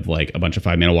 and I have like a bunch of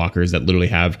 5-mana walkers that literally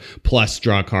have plus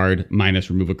draw a card, minus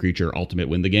remove a creature, ultimate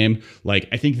win the game. Like,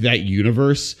 I think that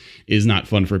universe is not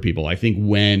fun for people. I think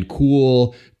when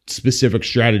cool specific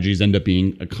strategies end up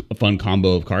being a fun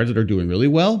combo of cards that are doing really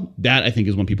well, that I think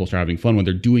is when people start having fun, when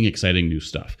they're doing exciting new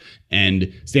stuff.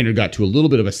 And standard got to a little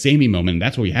bit of a samey moment. And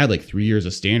that's where we had like 3 years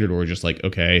of standard where we're just like,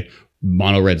 okay,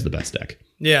 mono red's the best deck.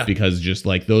 Yeah. Because just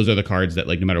like those are the cards that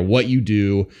like no matter what you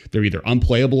do, they're either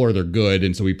unplayable or they're good.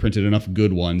 And so we printed enough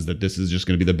good ones that this is just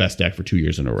going to be the best deck for 2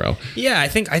 years in a row. Yeah, I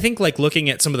think like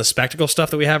looking at some of the spectacle stuff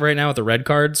that we have right now with the red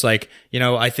cards, like, you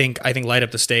know, I think Light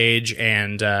Up the Stage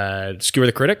and Skewer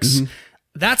the Critics. Mm-hmm.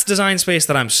 That's design space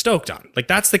that I'm stoked on. Like,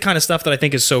 that's the kind of stuff that I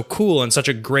think is so cool and such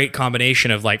a great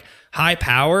combination of like high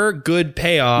power, good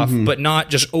payoff, but not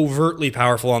just overtly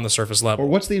powerful on the surface level. Or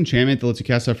what's the enchantment that lets you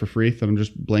cast that for free that I'm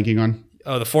just blanking on?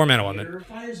 Oh, the 4-mana one.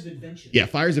 Fires of Invention. Yeah,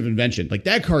 Fires of Invention. Like,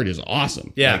 that card is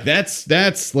awesome. Yeah. Like,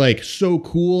 that's like so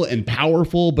cool and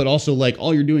powerful, but also like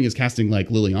all you're doing is casting like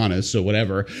Liliana's, so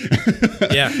whatever.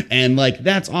 Yeah. And like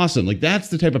that's awesome. Like, that's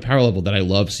the type of power level that I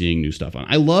love seeing new stuff on.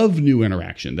 I love new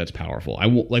interaction that's powerful.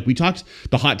 Like we talked,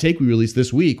 the hot take we released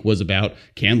this week was about,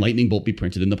 can Lightning Bolt be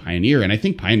printed in the Pioneer? And I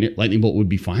think Lightning Bolt would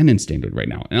be fine in standard right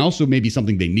now. And also maybe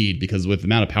something they need, because with the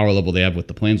amount of power level they have with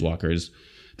the Planeswalkers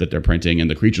that they're printing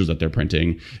and the creatures that they're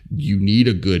printing, you need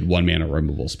a good 1-mana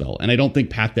removal spell. And I don't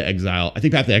think Path to Exile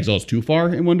is too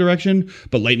far in one direction,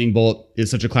 but Lightning Bolt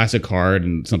is such a classic card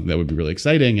and something that would be really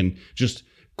exciting, and just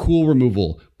cool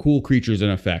removal, cool creatures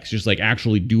and effects, just like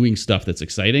actually doing stuff that's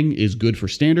exciting is good for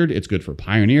standard. It's good for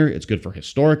Pioneer. It's good for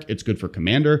historic. It's good for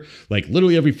Commander. Like,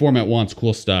 literally every format wants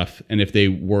cool stuff. And if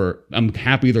I'm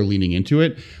happy they're leaning into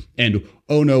it. And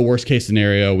oh no, worst case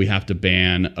scenario, we have to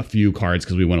ban a few cards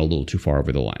because we went a little too far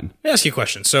over the line. Let me ask you a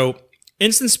question. So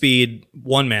instant speed,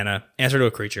 1 mana, answer to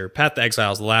a creature. Path to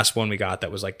Exile is the last one we got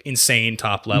that was like insane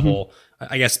top level.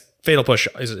 I guess Fatal Push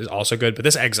is also good, but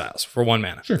this Exiles for 1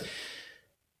 mana. Sure.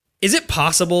 Is it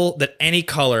possible that any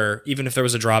color, even if there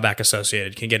was a drawback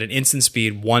associated, can get an instant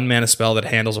speed 1 mana spell that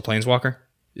handles a Planeswalker?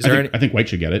 I think White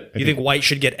should get it. You think White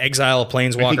should get Exile a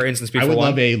Planeswalker instant speed for 1? I would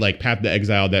love a like Path to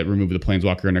Exile that remove the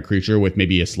Planeswalker and a creature with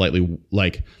maybe a slightly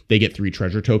like they get 3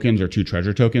 treasure tokens or 2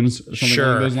 treasure tokens or something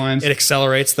along those lines. It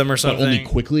accelerates them or something. But only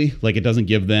quickly. Like, it doesn't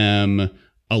give them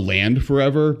a land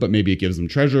forever, but maybe it gives them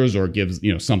treasures or gives,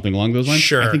 something along those lines.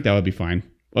 Sure. I think that would be fine.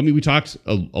 I mean, we talked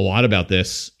a lot about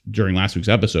this during last week's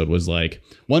episode. Was like,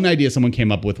 one idea someone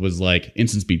came up with was like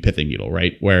instant speed Pithing Needle,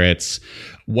 right? Where it's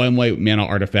 1 white mana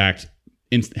artifact,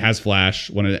 has flash.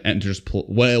 When it enters,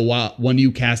 when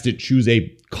you cast it, choose a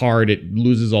card. It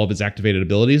loses all of its activated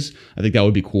abilities. I think that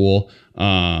would be cool.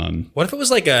 What if it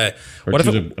was like a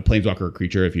Planeswalker or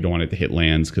creature if you don't want it to hit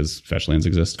lands because fetch lands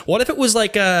exist? What if it was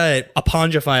like a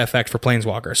Pongify effect for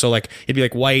Planeswalker? So like it'd be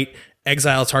like white,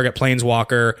 exile target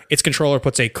Planeswalker. Its controller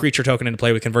puts a creature token into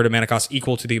play with converted mana cost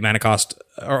equal to the mana cost,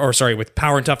 with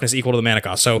power and toughness equal to the mana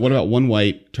cost. So what about 1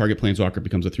 white, target Planeswalker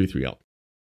becomes a 3/3 elk?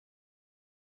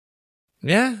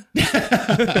 Yeah.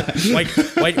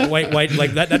 white,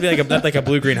 like that'd be like a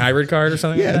blue-green hybrid card or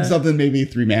something. Yeah, like that. Something maybe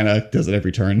 3 mana does it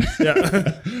every turn.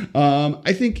 Yeah.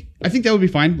 I think that would be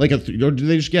fine. Like, or do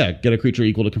they just get a creature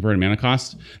equal to converted mana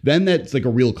cost? Then that's like a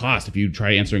real cost if you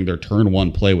try answering their turn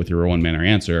 1 play with your 1 mana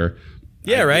answer.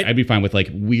 Yeah, right. I'd be fine with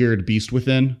like weird Beast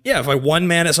Within. Yeah, if like 1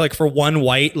 mana, so like for 1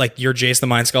 white, like your Jace the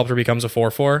Mind Sculptor becomes a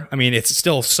 4/4. I mean, it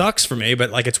still sucks for me, but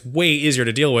like it's way easier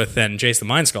to deal with than Jace the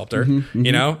Mind Sculptor, and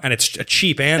it's a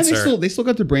cheap answer. And they still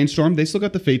got the Brainstorm. They still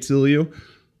got the Fate Seal you,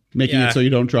 making it so you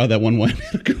don't draw that 1 white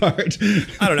card.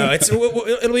 I don't know.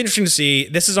 It'll be interesting to see.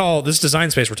 This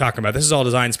design space we're talking about. This is all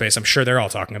design space. I'm sure they're all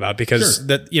talking about because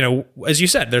as you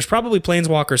said, there's probably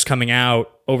Planeswalkers coming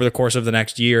out over the course of the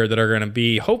next year that are going to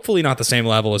be hopefully not the same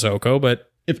level as Oko, but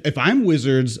if I'm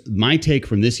Wizards, my take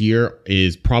from this year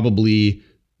is probably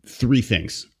three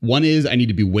things. One is I need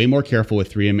to be way more careful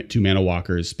with 3 and 2 mana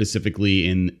walkers, specifically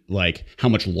in like how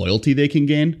much loyalty they can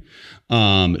gain.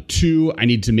 2, I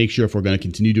need to make sure if we're going to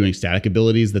continue doing static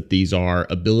abilities, that these are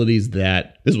abilities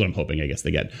that, this is what I'm hoping, I guess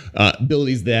they get,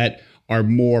 abilities that are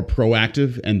more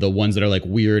proactive, and the ones that are like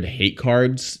weird hate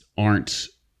cards aren't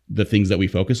the things that we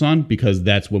focus on, because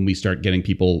that's when we start getting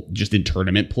people just in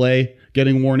tournament play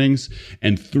getting warnings.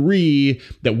 And 3,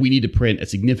 that we need to print a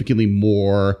significantly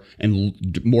more and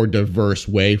more diverse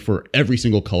way for every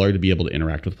single color to be able to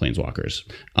interact with planeswalkers.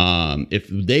 If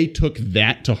they took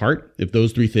that to heart, if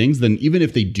those 3 things, then even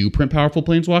if they do print powerful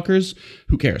planeswalkers,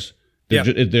 who cares? I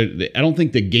don't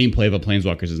think the gameplay of a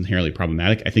planeswalkers is inherently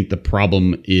problematic. I think the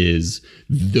problem is,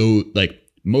 though, like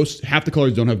half the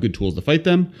colors don't have good tools to fight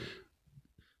them.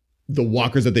 The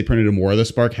walkers that they printed in War of the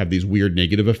Spark have these weird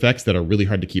negative effects that are really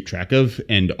hard to keep track of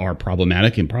and are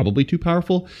problematic and probably too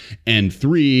powerful. And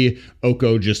 3,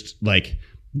 Oko just like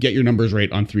get your numbers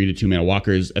right on 3 to 2 mana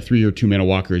walkers. A 3 or 2 mana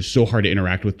walker is so hard to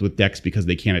interact with decks because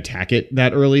they can't attack it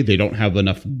that early. They don't have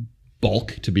enough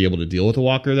bulk to be able to deal with a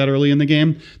walker that early in the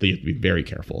game. They have to be very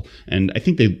careful. And I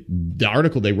think the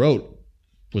article they wrote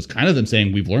was kind of them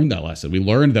saying, we've learned that lesson. We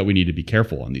learned that we need to be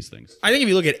careful on these things. I think if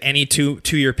you look at any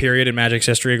two-year period in Magic's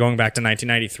history going back to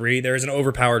 1993, there is an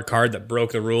overpowered card that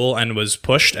broke the rule and was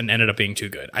pushed and ended up being too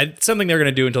good. It's something they're going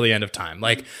to do until the end of time.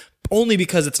 Like, only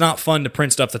because it's not fun to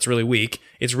print stuff that's really weak.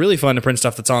 It's really fun to print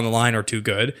stuff that's on the line or too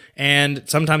good. And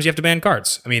sometimes you have to ban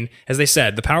cards. I mean, as they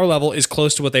said, the power level is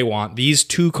close to what they want. These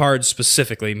 2 cards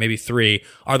specifically, maybe 3,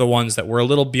 are the ones that were a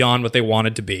little beyond what they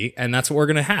wanted to be. And that's what we're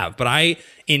going to have. But I,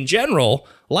 in general,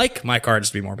 like my cards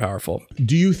to be more powerful.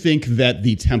 Do you think that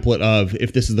the template of,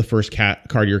 if this is the first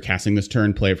card you're casting this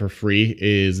turn, play it for free,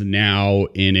 is now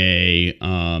in a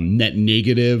net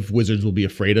negative, Wizards will be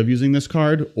afraid of using this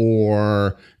card,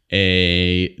 or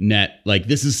a net, like,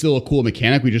 this is still a cool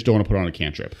mechanic, we just don't want to put on a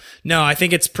cantrip? No, I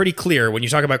think it's pretty clear when you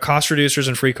talk about cost reducers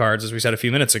and free cards, as we said a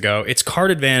few minutes ago, it's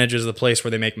card advantage is the place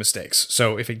where they make mistakes.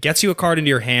 So if it gets you a card into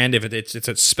your hand, if it's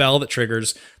a spell that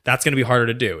triggers, that's going to be harder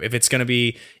to do. If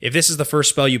this is the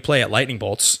first spell you play at lightning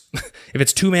bolts, if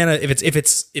it's 2 mana, if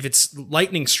it's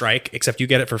lightning strike, except you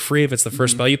get it for free if it's the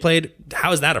first spell you played,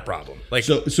 how is that a problem? Like,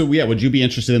 so yeah, would you be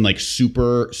interested in like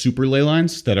super ley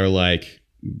lines that are like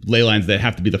ley lines that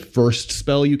have to be the first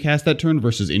spell you cast that turn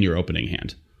versus in your opening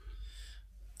hand?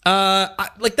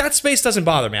 Like, that space doesn't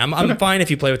bother me. I'm fine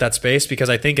if you play with that space, because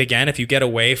I think, again, if you get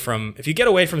away from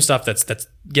stuff that's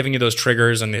giving you those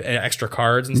triggers and the extra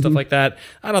cards and stuff like that,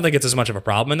 I don't think it's as much of a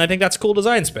problem. And I think that's cool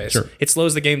design space. Sure. It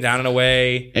slows the game down in a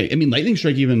way. I mean, lightning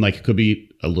strike even like could be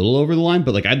a little over the line,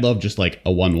 but like I'd love just like a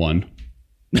 1/1.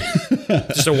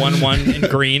 Just a 1/1 in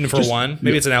green for 1.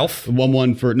 Maybe it's an elf.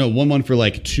 1/1 for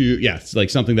like 2. Yeah, it's like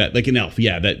something that like an elf.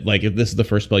 Yeah, that like if this is the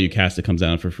first spell you cast, it comes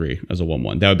down for free as a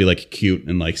 1/1. That would be like cute,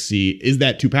 and like, see, is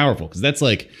that too powerful? Because that's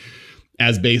like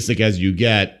as basic as you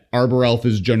get. Arbor Elf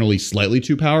is generally slightly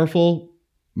too powerful.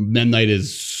 Mendite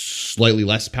is slightly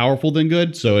less powerful than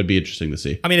good, so it'd be interesting to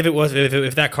see. I mean,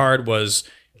 if that card was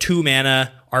 2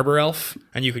 mana Arbor Elf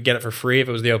and you could get it for free if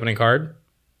it was the opening card.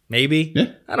 Maybe.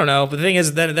 Yeah. I don't know. But the thing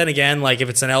is, then again, like if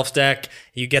it's an elf deck,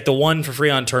 you get the 1 for free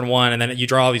on turn 1, and then you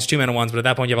draw all these 2 mana ones, but at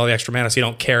that point you have all the extra mana, so you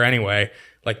don't care anyway.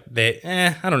 Like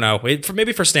I don't know.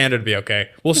 Maybe for standard it'd be okay.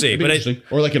 We'll see.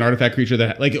 Or like an artifact creature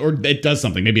that or it does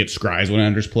something. Maybe it scries when it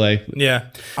enters play. Yeah.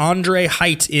 Andre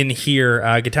Height in here.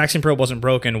 Gitaxian Probe wasn't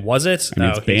broken, was it? I mean,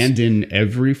 it's banned in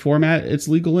every format it's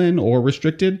legal in or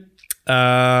restricted.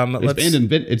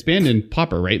 It's banned in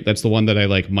Pauper, right? That's the one that I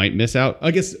like might miss out.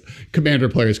 I guess Commander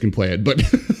players can play it, but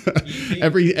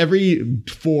every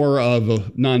 4 of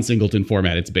a non-singleton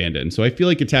format it's banned in. So I feel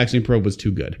like Gitaxian Probe was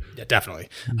too good. Yeah, definitely.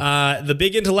 The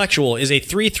Big Intellectual, is a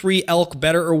 3/3 elk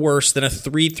better or worse than a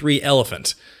 3/3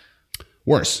 elephant?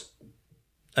 Worse.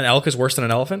 An elk is worse than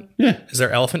an elephant? Yeah. Is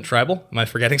there elephant tribal? Am I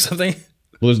forgetting something?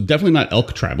 Well, there's definitely not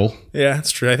elk tribal. Yeah,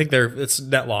 that's true. I think it's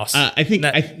net loss. I think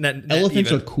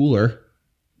elephants are cooler.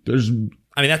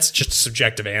 I mean, that's just a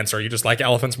subjective answer. You just like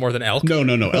elephants more than elk? No.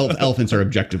 Elephants are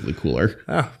objectively cooler.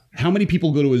 Oh. How many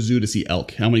people go to a zoo to see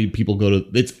elk? How many people go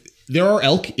to... There are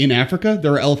elk in Africa.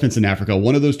 There are elephants in Africa.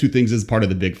 One of those 2 things is part of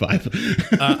the Big 5.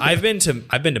 I've been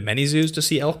to many zoos to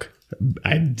see elk.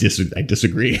 I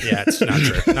disagree. Yeah, it's not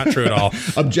true. Not true at all.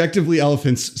 Objectively,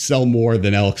 elephants sell more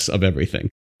than elks of everything.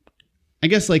 I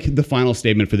guess like the final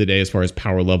statement for the day as far as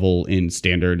power level in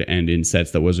standard and in sets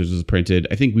that Wizards has printed,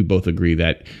 I think we both agree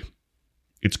that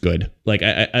it's good. Like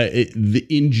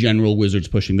in general, Wizards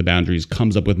pushing the boundaries,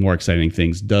 comes up with more exciting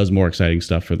things, does more exciting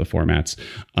stuff for the formats.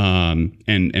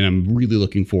 And I'm really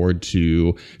looking forward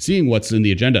to seeing what's in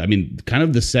the agenda. I mean, kind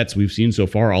of the sets we've seen so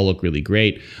far all look really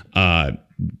great.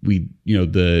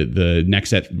 the next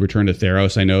set Return to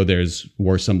Theros, I know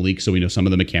were some leaks, so we know some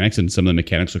of the mechanics, and some of the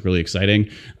mechanics look really exciting.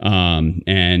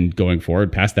 And going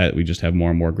forward past that, we just have more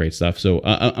and more great stuff. So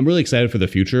I'm really excited for the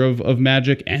future of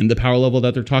Magic and the power level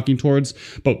that they're talking towards.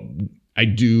 But I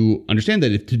do understand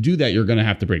that to do that, you're going to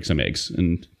have to break some eggs.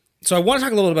 And so I want to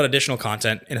talk a little bit about additional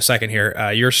content in a second here.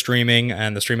 You're streaming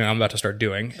and the streaming I'm about to start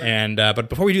doing. And but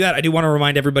before we do that, I do want to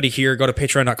remind everybody here, go to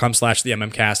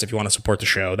patreon.com/theMMcast if you want to support the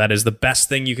show. That is the best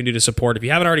thing you can do to support. If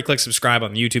you haven't already clicked subscribe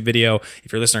on the YouTube video,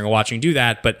 if you're listening or watching, do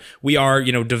that. But we are,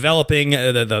 developing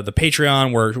the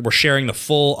Patreon. We're sharing the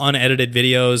full unedited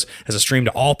videos as a stream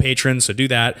to all patrons. So do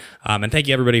that. And thank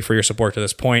you everybody for your support to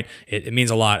this point. It means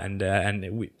a lot, and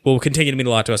it will continue to mean a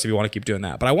lot to us if you want to keep doing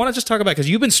that. But I want to just talk about, because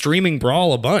you've been streaming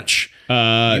Brawl a bunch.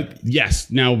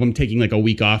 Yes. Now I'm taking like a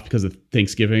week off because of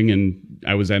Thanksgiving, and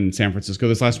I was in San Francisco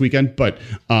this last weekend. But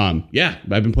I've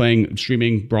been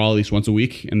streaming Brawl at least once a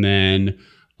week, and then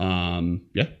I'm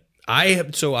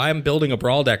building a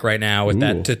Brawl deck right now with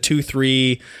that to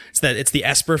 2/3. It's the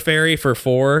Esper Fairy for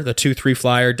 4, the 2/3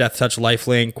 flyer, Death Touch,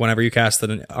 Lifelink. Whenever you cast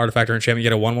an artifact or enchantment, you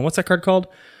get a 1/1. What's that card called?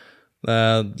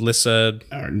 Lissa.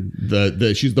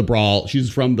 She's the Brawl. She's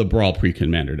from the Brawl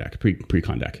pre-commander deck,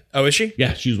 pre-con deck. Oh, is she?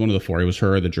 Yeah, she's one of the 4. It was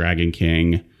her, the Dragon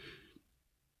King,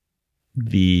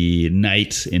 the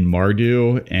Knight in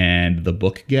Mardu, and the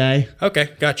Book guy. Okay,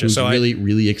 gotcha. So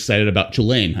really excited about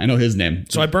Chulain. I know his name.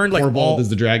 So I burned like Corvold is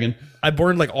the dragon. I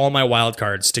burned like all my wild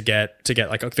cards to get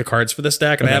like the cards for this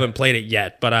deck, and I haven't played it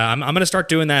yet. But I'm gonna start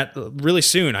doing that really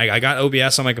soon. I got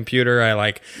OBS on my computer.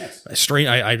 I stream.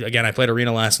 I played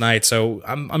Arena last night, so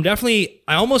I'm definitely.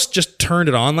 I almost just turned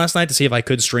it on last night to see if I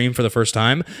could stream for the first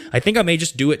time. I think I may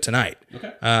just do it tonight. Okay.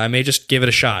 I may just give it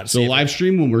a shot. So live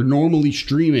stream when we're normally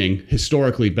streaming.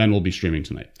 Historically, Ben will be streaming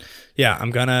tonight. Yeah,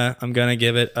 I'm gonna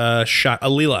give it a shot.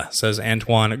 Alila, says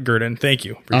Antoine Gurdon. Thank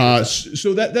you.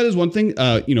 So that is one thing.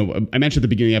 I mentioned at the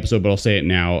beginning of the episode, but I'll say it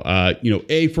now.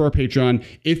 For our Patreon,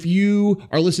 if you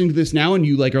are listening to this now and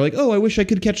you are like, oh, I wish I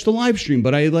could catch the live stream,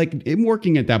 but I am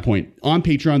working at that point on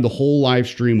Patreon. The whole live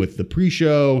stream with the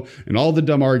pre-show and all the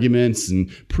dumb arguments and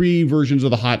pre-versions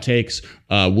of the hot takes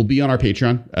will be on our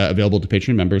Patreon, available to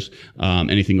Patreon members.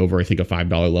 Anything over, I think, a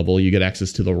 $5 level, you get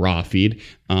access to the raw feed.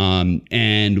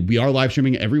 And we are live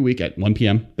streaming every week at 1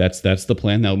 p.m. That's the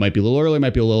plan. Now, it might be a little early,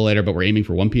 might be a little later, but we're aiming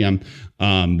for 1 p.m.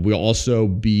 We'll also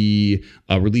be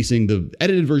releasing the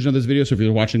edited version of this video. So if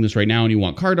you're watching this right now and you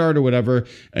want card art or whatever,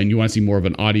 and you want to see more of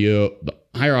an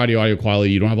higher audio quality,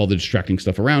 you don't have all the distracting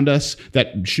stuff around us,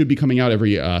 that should be coming out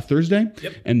every Thursday.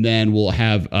 Yep. And then we'll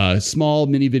have small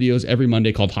mini videos every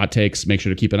Monday called Hot Takes. Make sure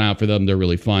to keep an eye out for them. They're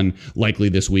really fun. Likely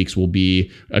this week's will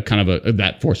be a kind of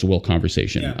that Force of Will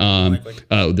conversation. Yeah,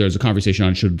 there's a conversation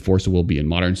on should Force of Will be in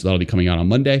Modern, so that'll be coming out on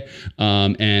Monday.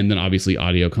 And then obviously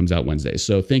audio comes out Wednesday.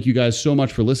 So thank you guys so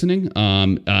much for listening.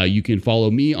 You can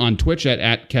follow me on Twitch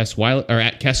at Kes Wiley, or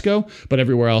at Kesko, but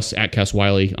everywhere else at Kes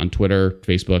Wiley on Twitter,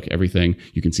 Facebook, everything.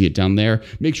 You can see it down there.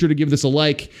 Make sure to give this a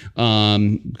like,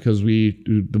 because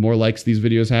the more likes these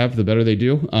videos have, the better they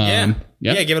do.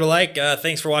 Yeah, give it a like.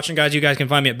 Thanks for watching, guys. You guys can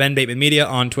find me at Ben Bateman Media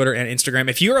on Twitter and Instagram.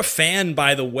 If you're a fan,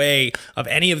 by the way, of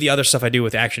any of the other stuff I do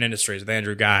with Action Industries with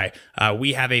Andrew Guy,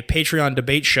 we have a Patreon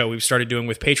debate show we've started doing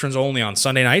with patrons only on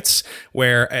Sunday nights,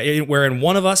 wherein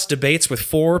one of us debates with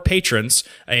 4 patrons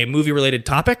a movie-related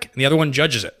topic, and the other one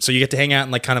judges it. So you get to hang out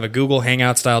in like kind of a Google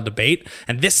Hangout style debate.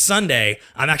 And this Sunday,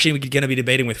 I'm actually going to be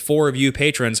debating with 4 of you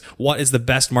patrons what is the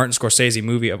best Martin Scorsese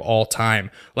movie of all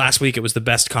time. Last week, it was the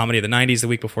best comedy of the 90s. The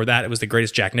week before that, it was the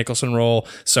greatest Jack Nicholson role.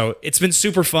 So it's been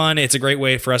super fun. It's a great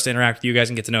way for us to interact with you guys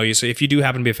and get to know you. So if you do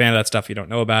happen to be a fan of that stuff, you don't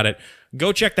know about it,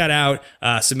 go check that out.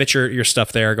 Submit your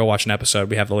stuff there. Go watch an episode.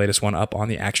 We have the latest one up on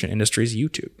the Action Industries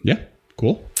YouTube. Yeah,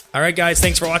 cool. All right, guys.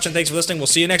 Thanks for watching. Thanks for listening. We'll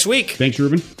see you next week. Thanks,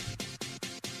 Ruben.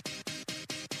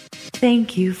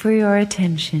 Thank you for your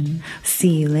attention.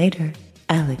 See you later,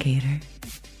 alligator.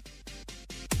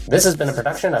 This has been a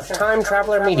production of Time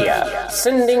Traveler Media,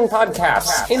 sending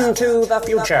podcasts into the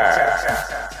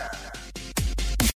future.